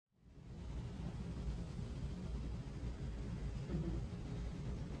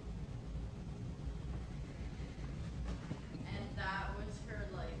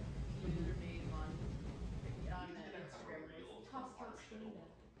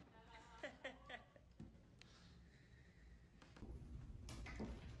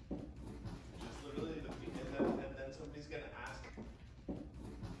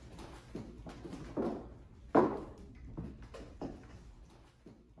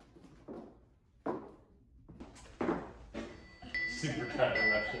super kind of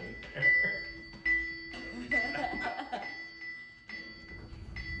Russian there.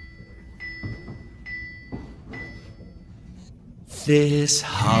 This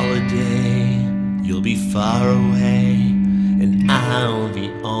holiday, you'll be far away, and I'll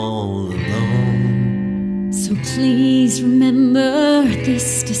be all alone. So please remember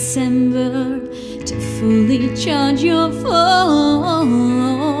this December to fully charge your phone.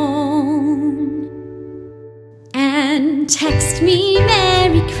 And text me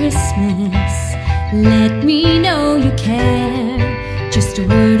Merry Christmas, let me know you care. Just a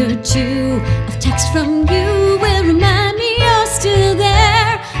word or two of text from you will remind me you're still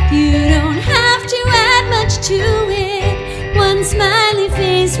there. You don't have to add much to it, one smiley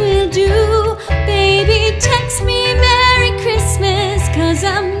face will do. Baby, text me Merry Christmas, 'cause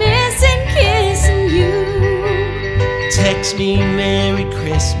I'm missing kissing you. Text me Merry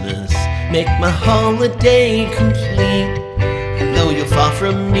Christmas, make my holiday complete. And though you're far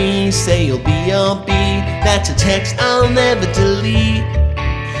from me, say you'll be, that's a text I'll never delete.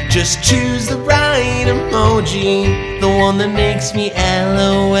 Just choose the right emoji, the one that makes me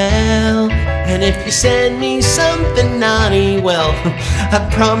LOL. And if you send me something naughty, well, I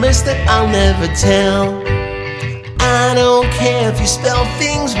promise that I'll never tell. I don't care if you spell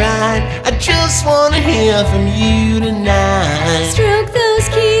things right, I just wanna hear from you tonight. Stroke those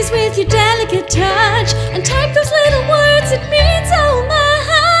keys with your delicate touch, and type those little words, it means so much.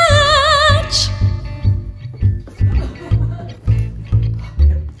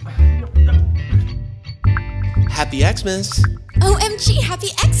 Happy Xmas. OMG,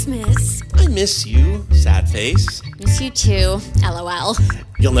 happy Xmas. I miss you, sad face. Miss you too, LOL.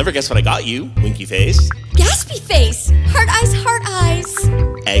 You'll never guess what I got you, winky face. Gaspy face, heart eyes, heart eyes.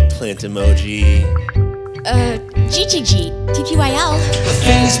 Eggplant emoji. GGG, TPYL.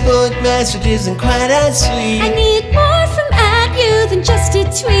 Facebook message isn't quite as sweet. I need more from you than just a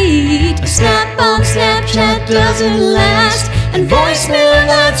tweet. A snap on Snapchat doesn't last, and voicemail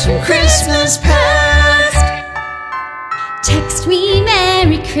that's from Christmas past. Text me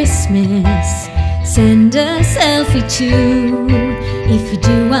Merry Christmas, send a selfie too. If you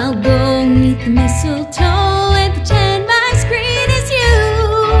do, I'll go meet the mistletoe and pretend my screen is you.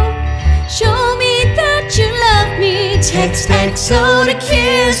 Show me that you love me, text XO to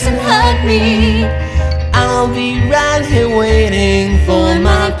kiss and hug me. I'll be right here waiting for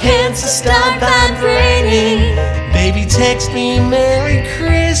my pants to start vibrating. Baby, text me Merry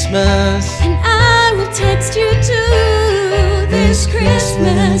Christmas, and I will text you too. This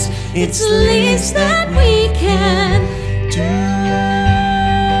Christmas, it's the least that we can do.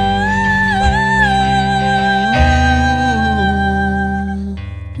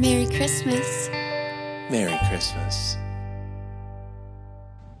 Merry Christmas. Merry Christmas.